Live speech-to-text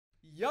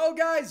Yo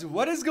guys,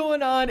 what is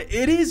going on?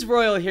 It is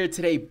Royal here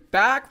today,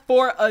 back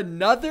for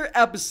another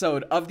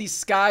episode of the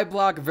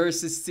Skyblock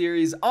versus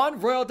series on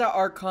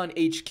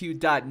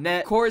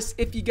royal.archonhq.net. Of course,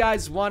 if you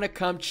guys want to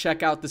come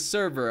check out the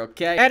server,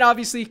 okay? And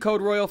obviously,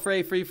 code Royal for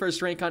a free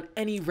first rank on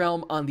any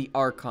realm on the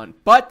Archon.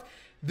 But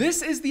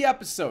this is the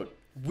episode.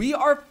 We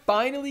are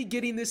finally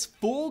getting this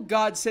full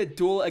God set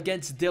duel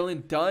against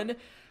Dylan done.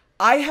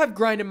 I have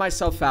grinded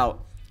myself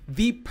out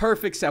the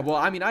perfect set. Well,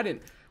 I mean,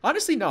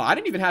 honestly, no, I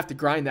didn't even have to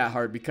grind that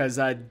hard because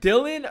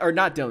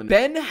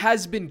Ben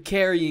has been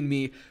carrying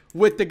me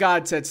with the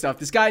God set stuff.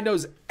 This guy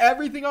knows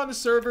everything on the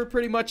server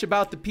pretty much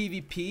about the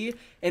PvP,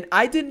 and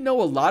I didn't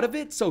know a lot of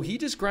it, so he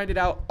just grinded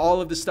out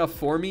all of the stuff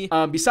for me.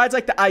 Besides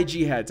like the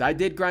IG heads, I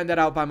did grind that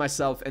out by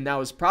myself, and that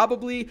was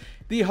probably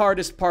the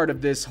hardest part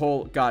of this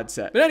whole God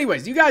set. But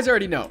anyways, you guys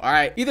already know, all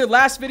right? Either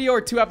last video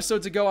or 2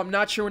 episodes ago, I'm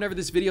not sure whenever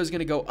this video is going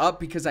to go up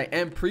because I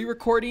am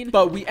pre-recording,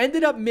 but we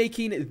ended up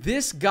making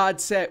this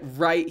God set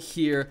right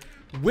here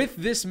with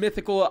this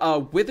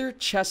mythical wither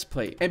chest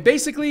plate. And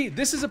basically,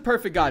 this is a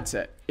perfect God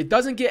set. It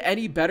doesn't get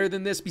any better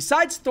than this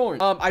besides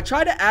thorns. I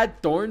tried to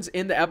add thorns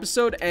in the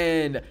episode,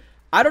 and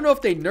I don't know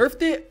if they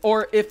nerfed it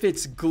or if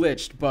it's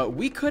glitched, but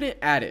we couldn't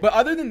add it. But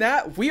other than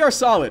that, we are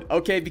solid,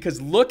 okay?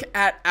 Because look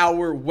at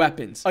our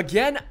weapons.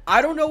 Again,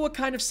 I don't know what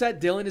kind of set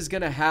Dylan is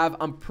gonna have.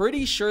 I'm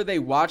pretty sure they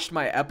watched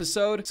my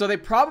episode, so they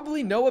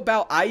probably know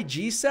about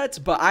IG sets,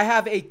 but I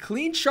have a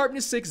clean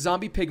sharpness 6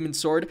 zombie pigment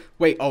sword.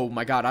 Wait, oh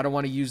my god, I don't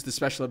want to use the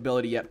special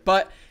ability yet,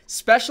 but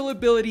special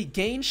ability,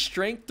 gain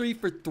strength 3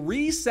 for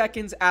 3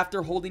 seconds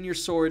after holding your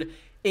sword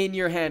in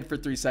your hand for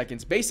 3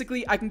 seconds.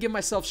 Basically, I can give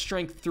myself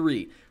strength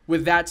 3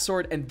 with that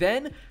sword, and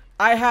then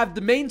I have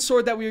the main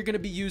sword that we are going to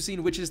be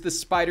using, which is the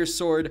spider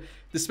sword.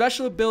 The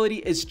special ability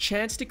is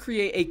chance to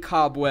create a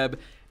cobweb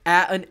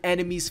at an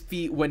enemy's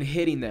feet when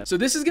hitting them. So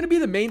this is going to be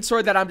the main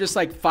sword that I'm just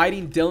like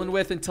fighting Dylan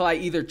with until I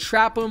either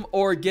trap him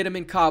or get him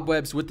in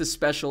cobwebs with the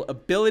special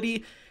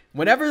ability.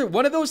 Whenever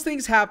one of those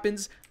things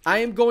happens, I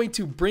am going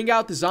to bring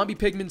out the zombie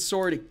pigment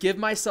sword, give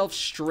myself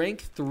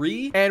strength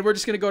 3, and we're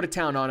just going to go to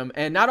town on him.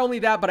 And not only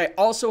that, but I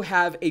also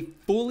have a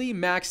fully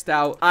maxed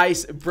out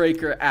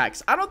icebreaker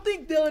axe. I don't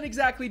think Dylan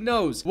exactly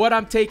knows what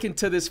I'm taking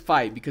to this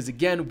fight because,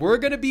 again, we're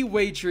going to be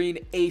wagering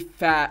a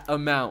fat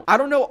amount. I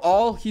don't know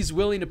all he's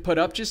willing to put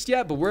up just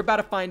yet, but we're about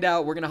to find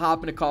out. We're going to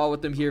hop in a call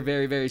with him here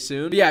very, very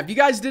soon. But yeah, if you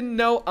guys didn't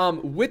know,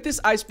 with this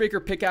icebreaker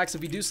pickaxe,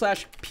 if you do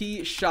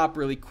 /P shop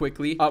really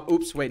quickly,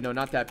 oops, wait, no,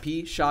 not that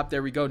P shop.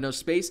 There we go. No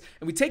space.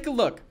 And we take a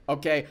look,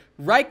 okay?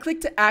 Right click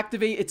to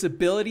activate its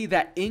ability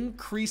that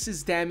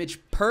increases damage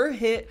per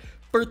hit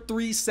for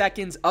 3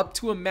 seconds up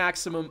to a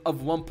maximum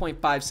of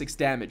 1.56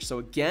 damage. So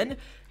again,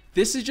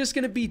 this is just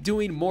going to be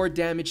doing more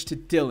damage to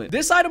Dylan.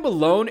 This item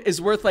alone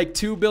is worth like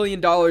 $2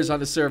 billion on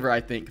the server,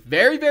 I think.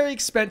 Very, very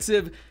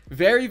expensive.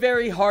 Very,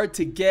 very hard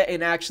to get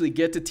and actually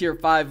get to tier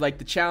 5 like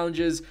the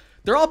challenges.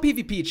 They're all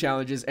PvP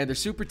challenges, and they're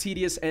super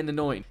tedious and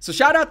annoying. So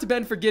shout out to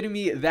Ben for getting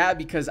me that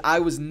because I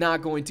was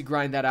not going to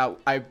grind that out,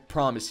 I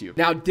promise you.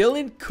 Now,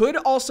 Dylan could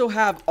also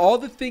have all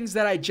the things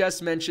that I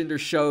just mentioned or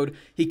showed.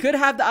 He could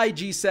have the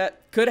IG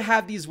set, could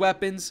have these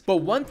weapons. But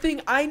one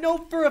thing I know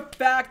for a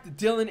fact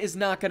Dylan is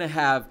not going to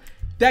have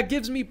that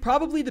gives me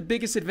probably the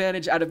biggest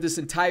advantage out of this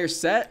entire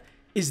set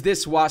is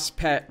this wasp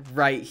pet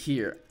right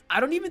here. I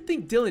don't even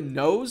think Dylan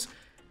knows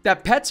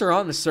that pets are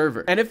on the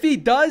server. And if he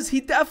does,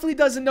 he definitely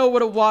doesn't know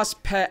what a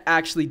wasp pet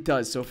actually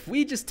does. So if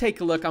we just take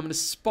a look, I'm going to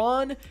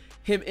spawn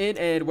him in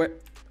and where...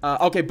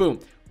 okay, boom.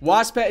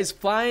 Wasp pet is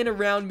flying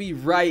around me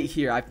right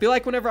here. I feel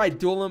like whenever I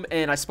duel him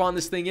and I spawn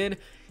this thing in,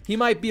 he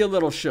might be a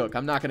little shook.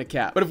 I'm not going to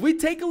cap. But if we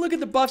take a look at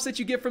the buffs that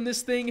you get from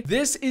this thing,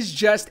 this is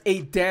just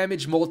a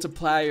damage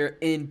multiplier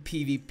in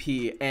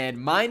PvP. And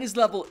mine is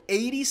level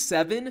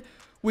 87,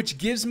 which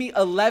gives me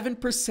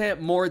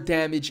 11% more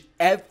damage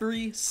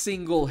every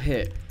single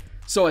hit.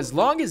 So as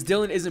long as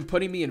Dylan isn't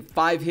putting me in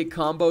 5-hit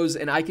combos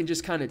and I can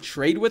just kind of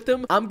trade with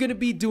him, I'm going to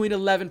be doing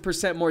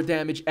 11% more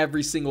damage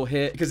every single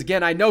hit. Because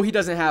again, I know he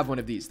doesn't have one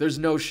of these. There's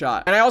no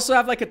shot. And I also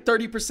have like a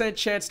 30%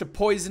 chance to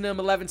poison him,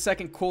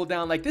 11-second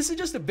cooldown. Like this is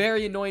just a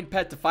very annoying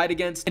pet to fight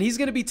against. And he's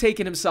going to be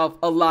taking himself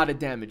a lot of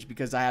damage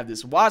because I have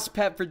this wasp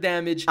pet for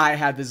damage. I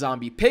have the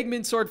zombie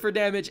pigment sword for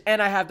damage.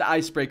 And I have the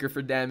icebreaker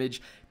for damage.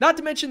 Not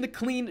to mention the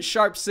clean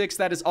sharp 6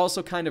 that is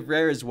also kind of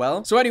rare as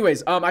well. So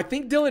anyways, I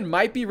think Dylan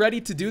might be ready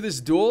to do this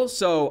duel.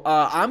 So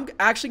I'm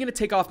actually going to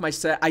take off my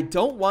set. I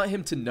don't want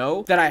him to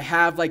know that I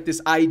have like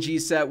this IG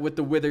set with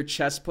the withered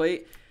chest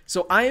plate.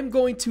 So I am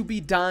going to be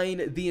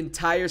dyeing the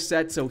entire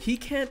set so he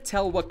can't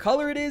tell what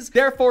color it is.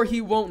 Therefore,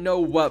 he won't know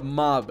what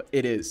mob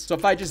it is. So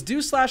if I just do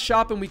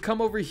 /shop and we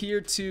come over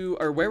here to,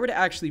 or where would it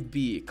actually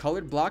be?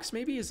 Colored blocks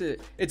maybe? Is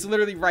it? It's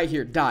literally right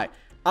here. Dye.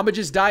 I'm gonna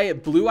just dye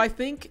it blue, I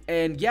think,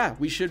 and yeah,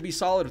 we should be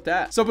solid with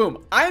that. So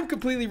boom, I am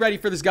completely ready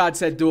for this God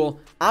set duel.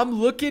 I'm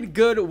looking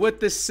good with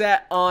the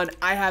set on.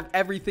 I have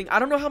everything. I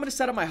don't know how I'm gonna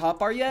set up my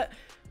hotbar yet.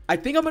 I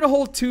think I'm gonna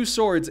hold 2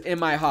 swords in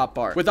my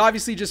hotbar with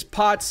obviously just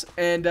pots,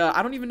 and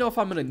I don't even know if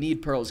I'm gonna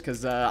need pearls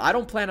because I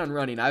don't plan on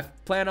running. I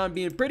plan on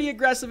being pretty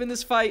aggressive in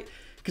this fight.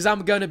 because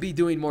I'm going to be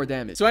doing more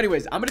damage. So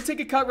anyways, I'm going to take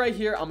a cut right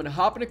here. I'm going to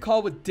hop in a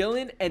call with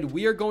Dylan, and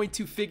we are going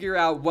to figure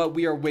out what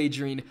we are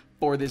wagering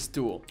for this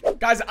duel.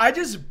 Guys, I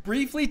just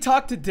briefly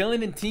talked to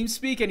Dylan in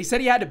TeamSpeak, and he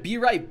said he had to be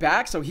right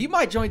back, so he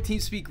might join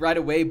TeamSpeak right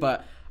away,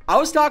 but I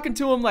was talking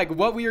to him like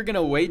what we were going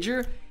to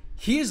wager.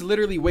 He is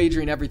literally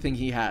wagering everything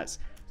he has.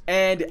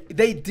 And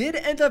they did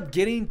end up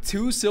getting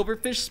 2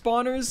 silverfish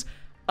spawners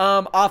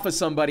off of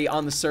somebody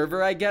on the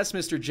server, I guess,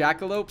 Mr.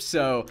 Jackalope.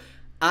 So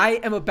I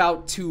am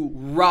about to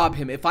rob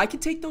him. If I can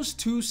take those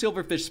 2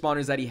 silverfish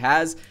spawners that he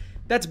has,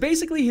 that's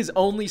basically his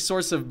only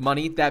source of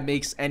money that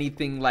makes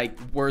anything like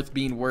worth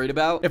being worried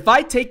about. If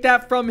I take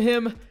that from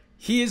him,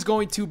 he is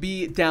going to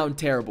be down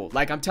terrible.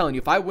 Like, I'm telling you,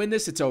 if I win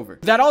this, it's over.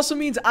 That also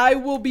means I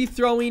will be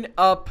throwing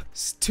up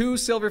 2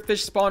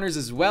 silverfish spawners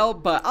as well,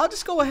 but I'll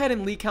just go ahead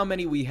and leak how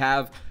many we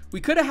have. We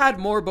could have had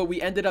more, but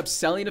we ended up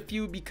selling a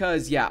few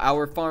because, yeah,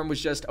 our farm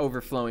was just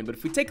overflowing. But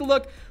if we take a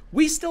look,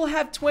 we still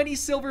have 20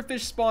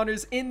 silverfish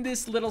spawners in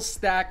this little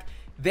stack.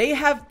 They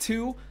have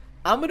 2.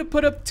 I'm going to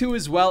put up 2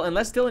 as well,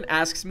 unless Dylan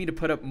asks me to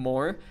put up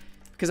more,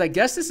 because I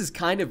guess this is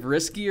kind of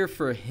riskier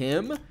for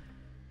him.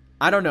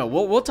 I don't know.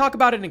 We'll talk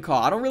about it in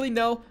call. I don't really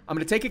know. I'm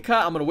going to take a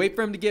cut. I'm going to wait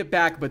for him to get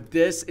back, but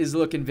this is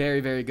looking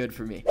very, very good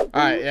for me. All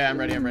right. Yeah, I'm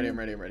ready.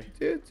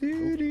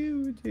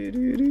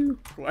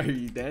 Why are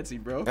you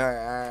dancing, bro? All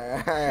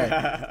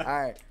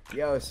right.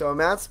 Yo, so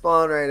I'm at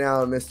spawn right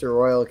now, Mr.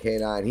 Royal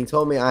K9. He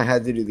told me I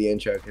had to do the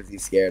intro because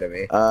he's scared of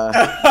me.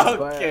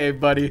 Okay,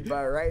 buddy.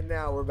 But right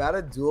now, we're about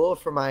to duel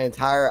for my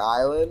entire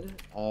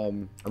island.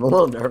 I'm a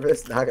little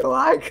nervous, not going to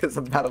lie, because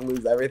I'm about to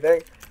lose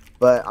everything.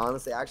 But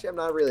honestly, actually, I'm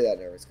not really that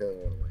nervous because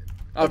I'm going to win.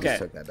 I just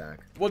took that back.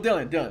 Well,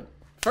 Dylan,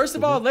 first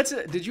of all,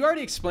 did you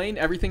already explain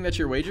everything that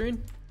you're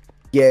wagering?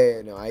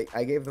 Yeah, no,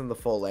 I gave them the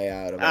full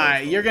layout. All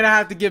right, you're going to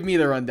have to give me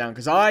the rundown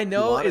because all I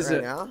know is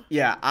now?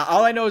 Yeah,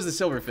 all I know is the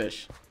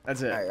silverfish.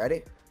 That's it. All right,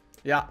 ready?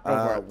 Yeah,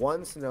 go for it.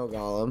 1 snow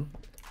golem,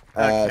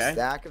 Okay.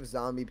 stack of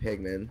zombie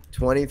pigmen,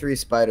 23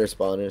 spider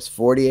spawners,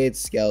 48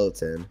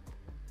 skeleton,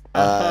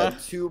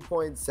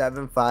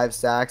 2.75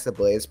 stacks of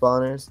blaze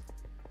spawners,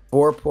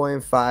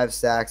 4.5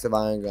 stacks of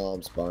iron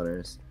golem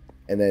spawners,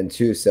 and then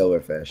 2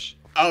 silverfish.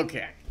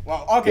 Okay.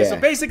 Well, okay, so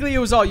basically it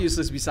was all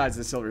useless besides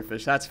the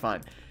silverfish. That's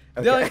fine.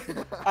 Okay.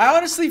 Dylan, I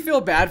honestly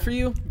feel bad for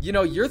you. You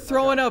know, you're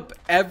throwing up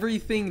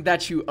everything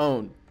that you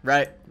own,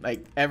 right?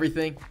 Like,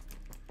 everything.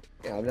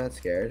 Yeah, I'm not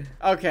scared.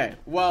 Okay,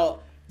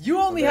 well, you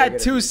only had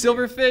 2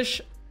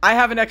 silverfish. I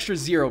have an extra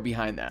 0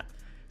 behind that.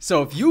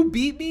 So if you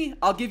beat me,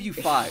 I'll give you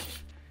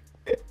 5.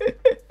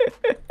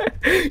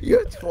 You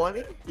have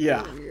 20?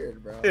 Yeah. You're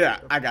weird, bro. Yeah,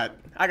 I got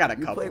a couple.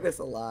 You play this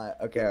a lot.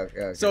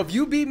 Okay. So if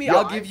you beat me,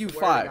 I'll give you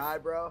 5.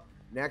 God, bro.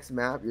 Next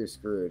map, you're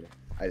screwed.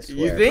 I swear.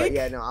 You think? But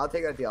yeah, no, I'll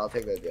take that deal.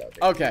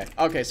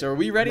 Okay, so are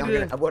we ready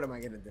to... What am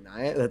I going to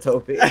deny it? That's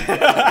OP.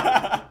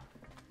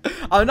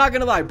 I'm not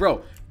going to lie,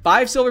 bro.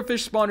 5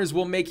 silverfish spawners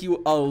will make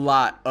you a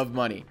lot of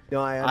money.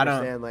 No, I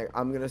understand. Like,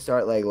 I'm going to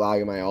start, like,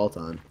 logging my alt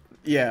on.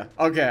 Yeah,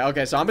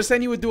 okay, so I'm gonna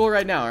send you a duel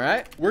right now, all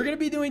right? We're gonna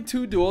be doing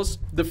 2 duels.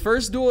 The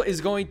first duel is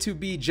going to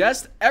be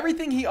just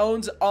everything he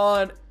owns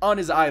on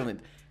his island.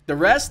 The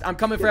rest, I'm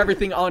coming for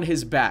everything on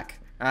his back.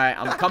 All right,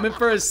 I'm coming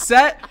for his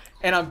set,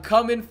 and I'm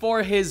coming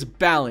for his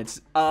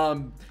balance.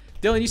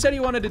 Dylan, you said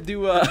you wanted to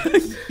do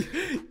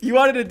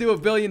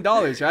 $1 billion,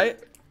 right?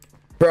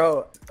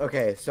 Bro,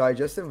 okay, so I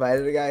just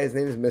invited a guy. His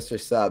name is Mr.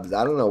 Subs.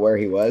 I don't know where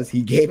he was.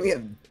 He gave me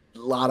a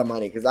lot of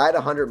money because I had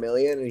 100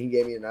 million, and he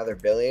gave me another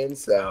billion,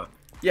 so...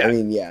 Yeah. I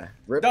mean, yeah,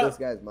 rip this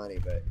guy's money,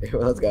 but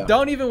let's go.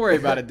 Don't even worry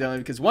about it, Dylan,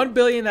 because 1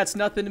 billion, that's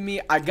nothing to me.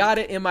 I got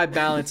it in my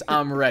balance.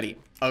 I'm ready.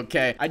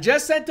 Okay. I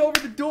just sent over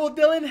the duel,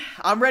 Dylan.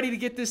 I'm ready to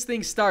get this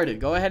thing started.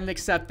 Go ahead and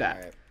accept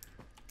that.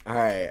 All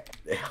right.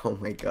 Oh,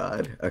 my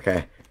God.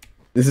 Okay.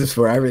 This is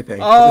for everything.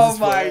 Oh,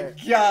 my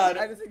God.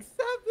 I just accepted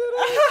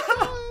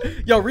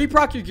it. Yo,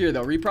 reproc your gear,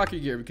 though. Reproc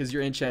your gear because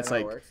your enchant's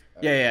like...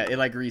 Yeah, it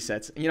like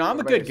resets. You know, I'm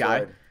a good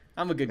guy.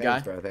 I'm a good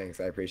guy. Thanks, bro. Thanks.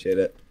 I appreciate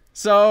it.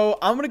 So,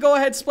 I'm going to go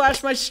ahead and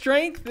splash my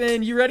strength.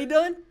 And you ready,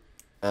 Dylan?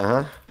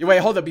 Uh-huh. Wait,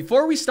 hold up.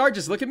 Before we start,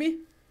 just look at me.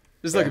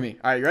 Just look at me.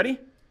 All right, you ready?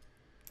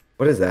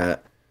 What is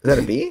that? Is that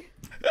a B?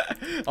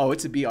 Oh,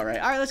 it's a B. All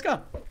right, let's go.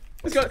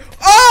 Let's go.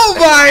 Oh,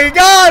 my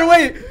God.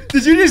 Wait.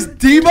 Did you just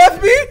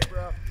debuff me?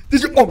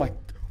 Did you? Oh, my.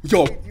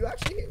 Yo. Wait, you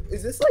actually,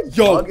 is this like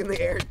bug in the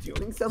air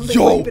doing something?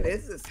 What even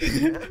is this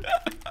thing, man?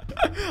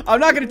 I'm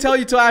not going to tell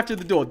you till after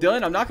the duel.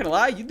 Dylan, I'm not going to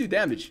lie. You do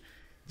damage.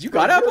 You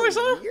got out for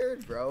something? You're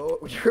weird, bro.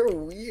 You're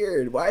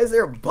weird. Why is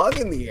there a bug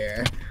in the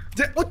air?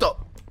 What the?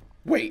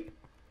 Wait.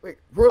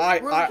 Royal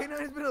K9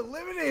 has been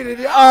eliminated.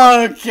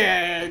 Yeah.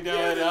 Okay,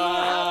 good.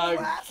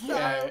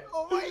 Okay.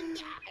 Oh my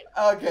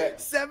God. Okay.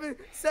 Seven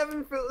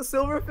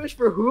silverfish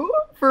for who?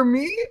 For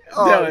me?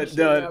 Oh,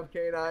 Dylan.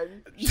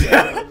 K9.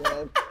 Yeah,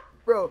 man.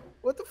 Bro,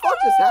 what the fuck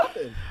just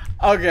happened?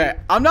 Okay,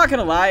 I'm not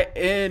gonna lie.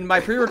 In my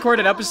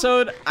pre-recorded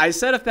episode, I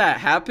said if that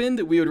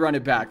happened, we would run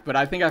it back, but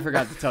I think I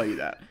forgot to tell you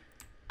that.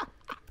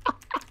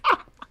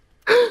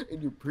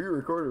 in your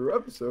pre-recorded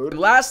episode.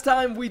 Last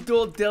time we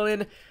dueled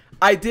Dylan,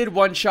 I did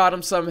one-shot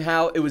him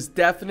somehow. It was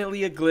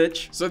definitely a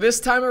glitch. So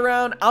this time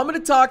around, I'm going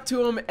to talk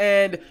to him,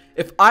 and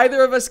if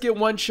either of us get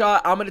one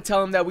shot, I'm going to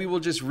tell him that we will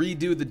just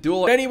redo the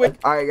duel. Anyway.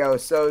 All right,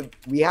 guys. So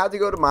we had to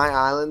go to my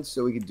island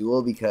so we could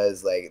duel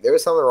because, like, there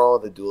was something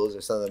wrong with the duels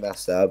or something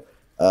messed up.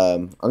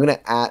 I'm going to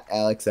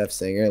Alex F.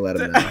 Singer, let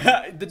him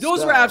know. The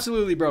duels were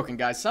absolutely broken,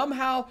 guys.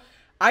 Somehow,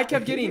 I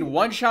kept getting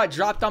one shot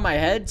dropped on my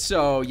head.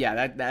 So,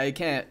 yeah,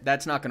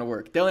 that's not going to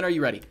work. Dylan, are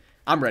you ready?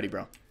 I'm ready,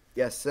 bro.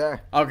 Yes,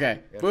 sir. Okay.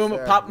 Yes, Boom.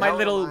 sir. Pop my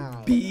little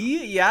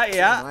B. Yeah,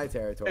 yeah. My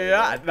territory.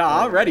 Yeah. No,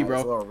 I'm ready, bro.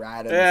 Little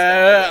rat in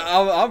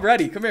I'm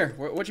ready. Come here.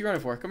 What you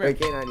running for? Come here. Wait,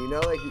 K9, you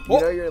know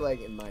you're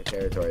like in my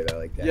territory though,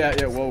 like that.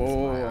 Yeah.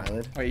 Whoa.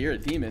 Wait, you're a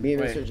demon. Me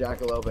and Mr.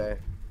 Jackalope,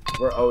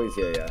 we're always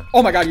here, yeah.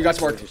 Oh my God, you got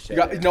sparked.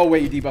 No way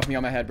you debuffed me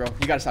on my head, bro.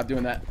 You gotta stop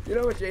doing that. You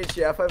know which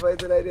HCF I played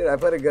today, dude? I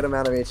played a good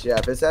amount of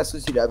HCF. It's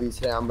SCW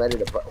today. I'm ready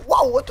to play.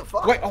 Whoa, what the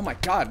fuck? Wait, oh my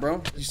God,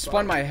 bro. You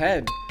spun my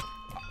head.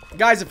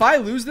 Guys, if I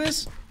lose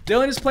this,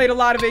 Dylan has played a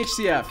lot of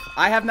HCF.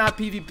 I have not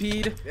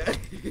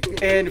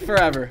PvP'd in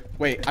forever.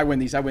 Wait, I win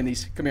these.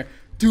 Come here.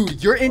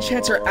 Dude, your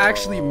enchants are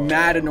actually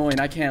mad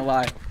annoying. I can't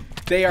lie.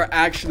 They are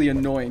actually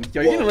annoying.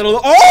 Yo, you're getting a little...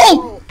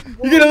 Oh!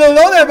 You're getting a little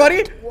low there, buddy.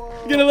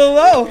 You're getting a little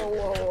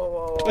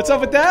low. What's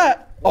up with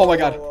that? Oh, my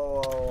God.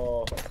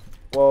 Whoa.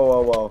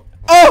 Oh!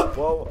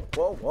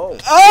 Whoa.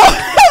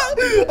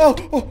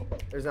 Oh!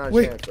 There's not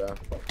a chance, bro.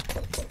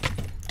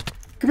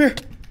 Come here.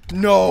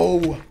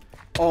 No.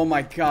 Oh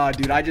my God,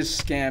 dude, I just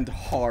scammed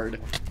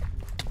hard.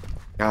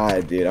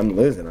 God, dude, I'm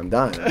losing. I'm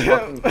done.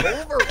 I'm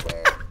fucking over.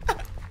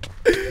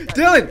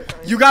 Dylan,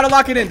 you gotta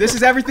lock it in. This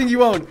is everything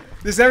you own.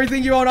 This is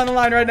everything you own on the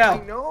line right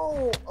now. I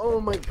know. Oh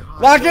my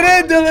God. Lock it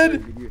in,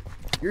 Dylan.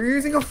 You're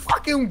using a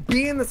fucking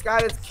bee in the sky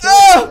that's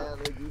killing me, man.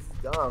 Like, this is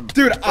dumb.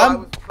 Dude,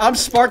 I'm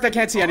sparked. I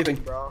can't see anything.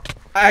 Bro.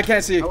 I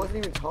can't see. I wasn't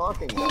even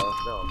talking, bro. No,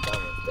 I'm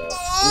done with bro.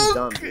 I'm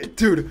done,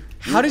 dude.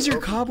 How does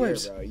your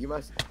cobwebs? Bro. You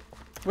must.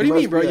 What do you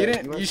mean, bro?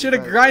 You should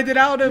have grinded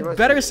out a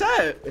better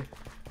set.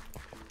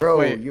 Bro,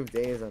 wait. you have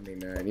days on me,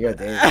 man. You got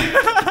days on me.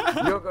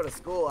 You don't go to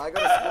school. I go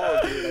to school,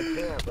 dude.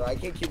 I can't, bro. I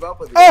can't keep up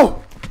with you.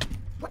 Oh!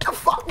 What the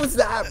fuck was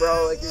that,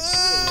 bro? Like, you're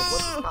cheating. Like,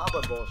 what's this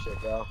copper bullshit,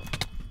 bro?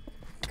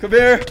 Come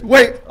here.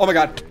 Wait. Oh, my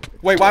God.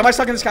 Wait, why am I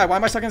stuck in the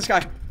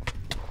sky?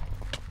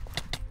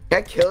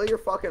 Can't kill your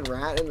fucking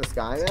rat in the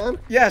sky, man?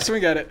 Yeah,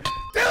 swing at it.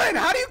 Dylan,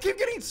 how do you keep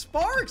getting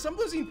sparks? I'm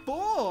losing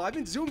full. I've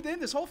been zoomed in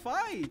this whole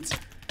fight.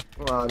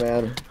 Come on,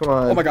 man. Come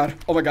on. Oh my God. On,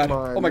 Oh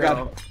my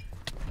God.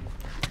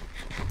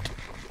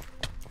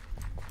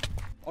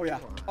 Oh yeah.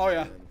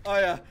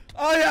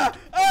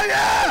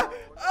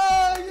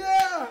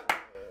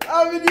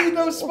 I'm gonna need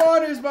those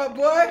spawners, my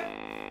boy.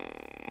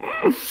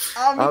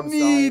 I'm gonna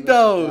need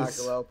those.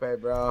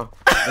 Jackalope, bro.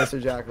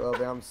 Mr.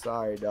 Jackalope, I'm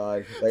sorry,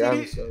 dog. Like,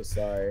 I'm so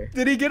sorry.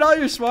 Did he get all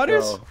your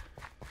spawners?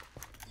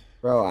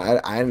 Bro,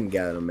 I didn't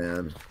get them,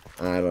 man.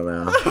 I don't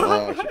know.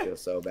 I actually feel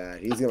so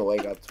bad. He's gonna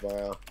wake up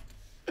tomorrow.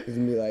 He's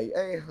gonna be like,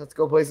 hey, let's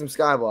go play some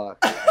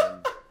Skyblock.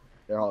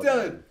 They're all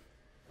Dylan,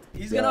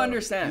 he's gonna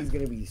understand. He's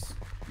gonna be...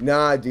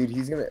 Nah, dude,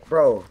 he's gonna...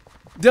 Bro.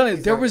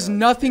 Dylan, there was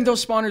nothing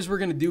those spawners were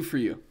gonna do for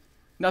you.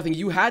 Nothing.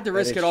 You had to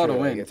risk it all to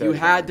win. You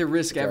had to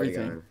risk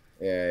everything.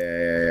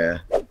 Yeah.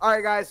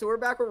 Alright, guys, so we're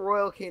back with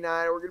Royal K9.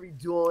 We're gonna be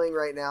dueling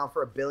right now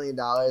for $1 billion.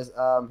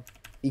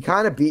 He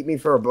kind of beat me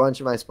for a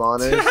bunch of my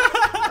spawners.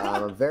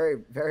 I'm very,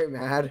 very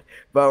mad.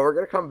 But we're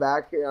gonna come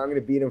back here. I'm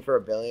gonna beat him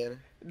for $1 billion.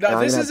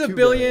 No, this is $1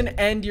 billion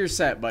and your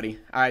set, buddy.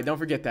 All right, don't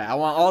forget that. I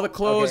want all the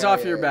clothes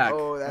off your back.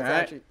 Oh, that's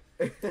actually...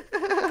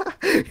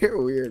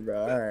 You're weird,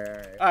 bro.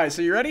 All right,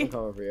 so you ready? I'm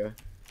coming for you.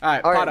 All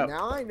right, pot up.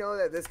 Now I know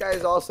that this guy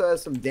also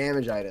has some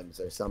damage items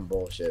or some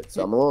bullshit,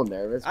 so I'm a little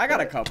nervous. I got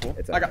a couple.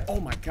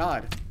 Oh my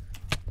God.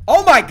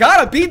 Oh my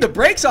God, I beat the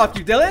brakes off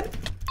you, Dylan.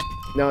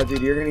 No,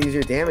 dude, you're gonna use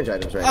your damage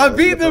items right now. I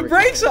beat the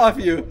brakes off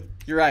you.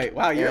 You're right.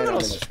 Wow, you're a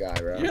little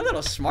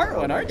smart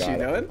one, aren't you,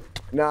 Dylan?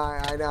 No,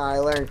 I know. I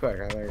learned quick.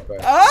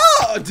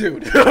 Oh,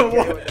 dude.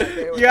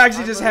 You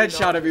actually just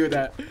headshotted me with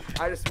that.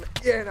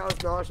 Yeah, that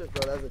was nauseous,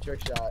 bro. That was a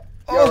trick shot.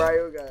 Yo,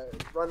 Ryuga,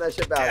 run that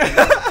shit back.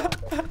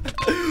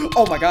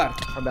 Oh my God.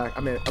 I'm back.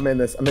 I'm in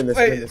this.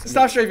 Wait,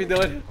 stop strafing,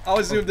 Dylan. I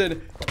was zoomed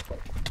in.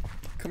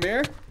 Come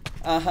here.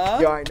 Yo,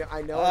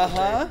 I know. Oh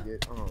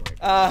my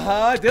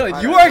God.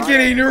 Dylan, you are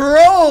getting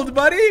rolled,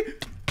 buddy.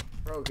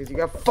 Bro, because you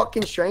got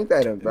fucking strength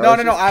items, bro.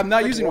 No, I'm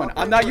not using one.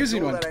 I'm not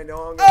using one.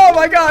 Oh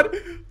my God.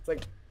 It's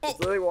like, it's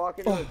literally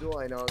walking into a duel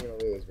I know I'm gonna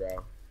lose, bro.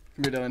 Come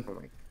here, Dylan.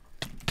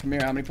 Come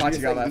here, how many pots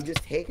you got left? You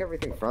just take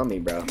everything from me,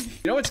 bro.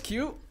 You know what's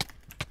cute?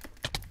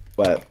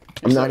 What?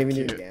 I'm not even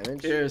doing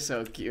damage? You're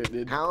so cute,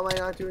 dude. How am I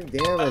not doing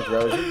damage,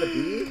 bro? Is it the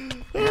bee?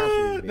 It has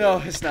to be the bee.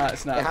 No, it's not. It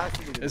has to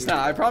be the bee. It's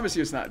not. I promise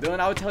you it's not. Dylan,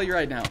 I will tell you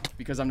right now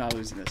because I'm not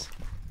losing this.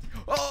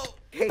 Oh!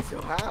 Hey,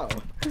 so how?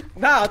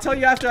 Nah, I'll tell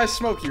you after I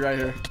smoke you right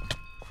here.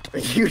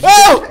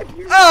 Oh!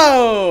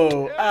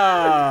 Oh!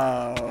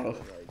 Oh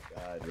my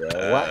God, bro.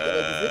 What? Like,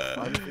 is it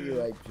fun for you,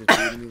 like, just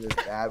beating me this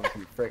bad with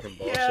your freaking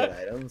bullshit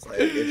items? Like,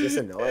 it's just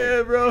annoying.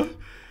 Yeah, bro.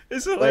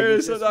 It's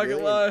hilarious, I'm not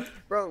gonna lie.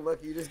 Bro,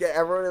 look, you just get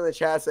everyone in the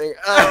chat saying,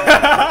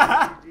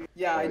 oh.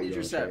 Yeah, I need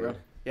your set, bro.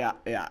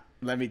 Yeah.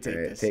 Let me take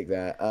this. Take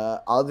that.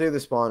 I'll do the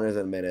spawners in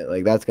a minute.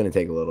 Like, that's going to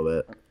take a little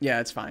bit. Yeah,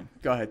 it's fine.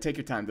 Go ahead. Take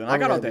your time, Dylan. I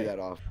got all day.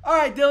 All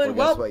right, Dylan.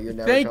 Well,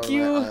 thank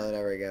you. To my island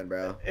ever again,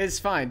 bro. It's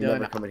fine, You're Dylan.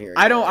 never coming here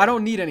I again.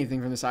 don't need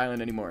anything from this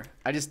island anymore.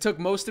 I just took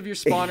most of your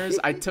spawners.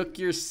 I took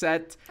your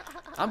set.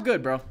 I'm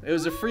good, bro. It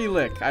was a free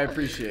lick. I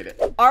appreciate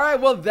it. All right,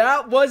 well,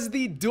 that was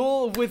the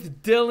duel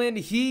with Dylan.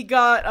 He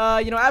got,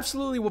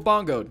 absolutely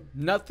wabongoed.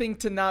 Nothing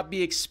to not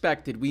be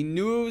expected. We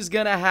knew it was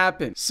gonna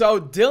happen.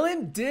 So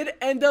Dylan did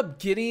end up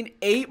getting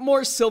 8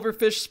 more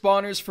silverfish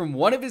spawners from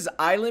one of his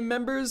island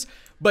members,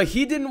 but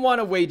he didn't want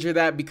to wager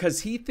that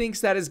because he thinks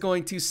that is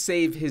going to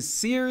save his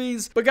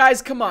series. But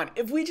guys, come on.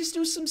 If we just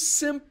do some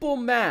simple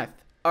math,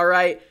 all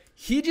right?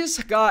 He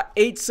just got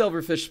 8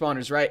 silverfish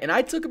spawners, right? And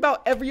I took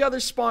about every other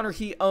spawner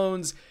he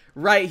owns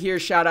right here.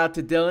 Shout out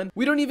to Dylan.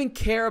 We don't even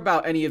care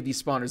about any of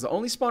these spawners. The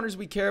only spawners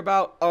we care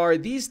about are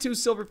these 2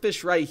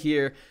 silverfish right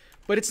here.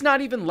 But it's not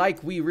even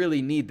like we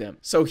really need them.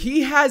 So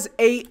he has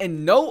 8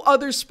 and no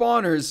other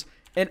spawners.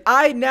 And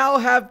I now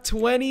have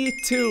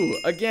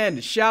 22.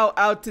 Again, shout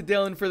out to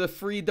Dylan for the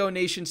free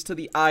donations to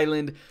the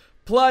island.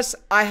 Plus,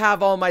 I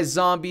have all my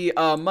zombie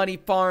money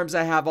farms.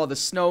 I have all the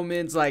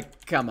snowmans.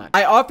 Like, come on.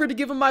 I offered to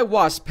give him my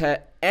wasp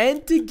pet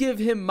and to give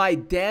him my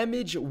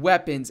damage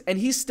weapons, and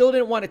he still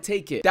didn't want to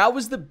take it. That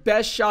was the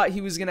best shot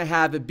he was going to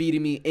have at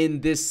beating me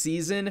in this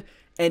season,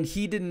 and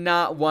he did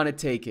not want to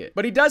take it.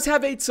 But he does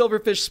have 8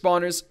 silverfish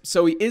spawners,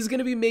 so he is going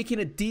to be making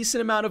a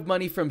decent amount of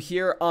money from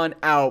here on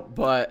out.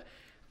 But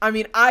I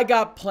mean, I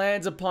got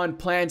plans upon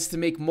plans to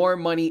make more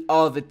money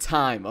all the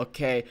time,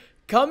 okay?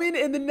 Coming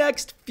in the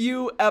next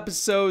few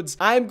episodes,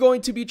 I'm going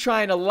to be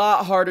trying a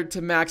lot harder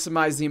to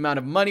maximize the amount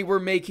of money we're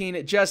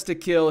making just to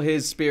kill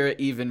his spirit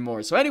even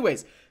more. So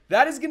anyways,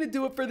 that is going to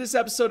do it for this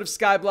episode of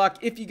Skyblock.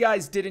 If you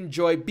guys did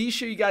enjoy, be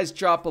sure you guys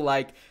drop a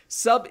like.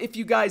 Sub if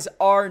you guys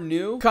are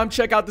new. Come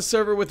check out the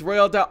server with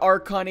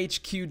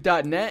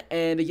royal.archonhq.net.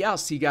 And yeah, I'll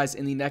see you guys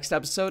in the next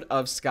episode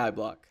of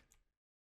Skyblock.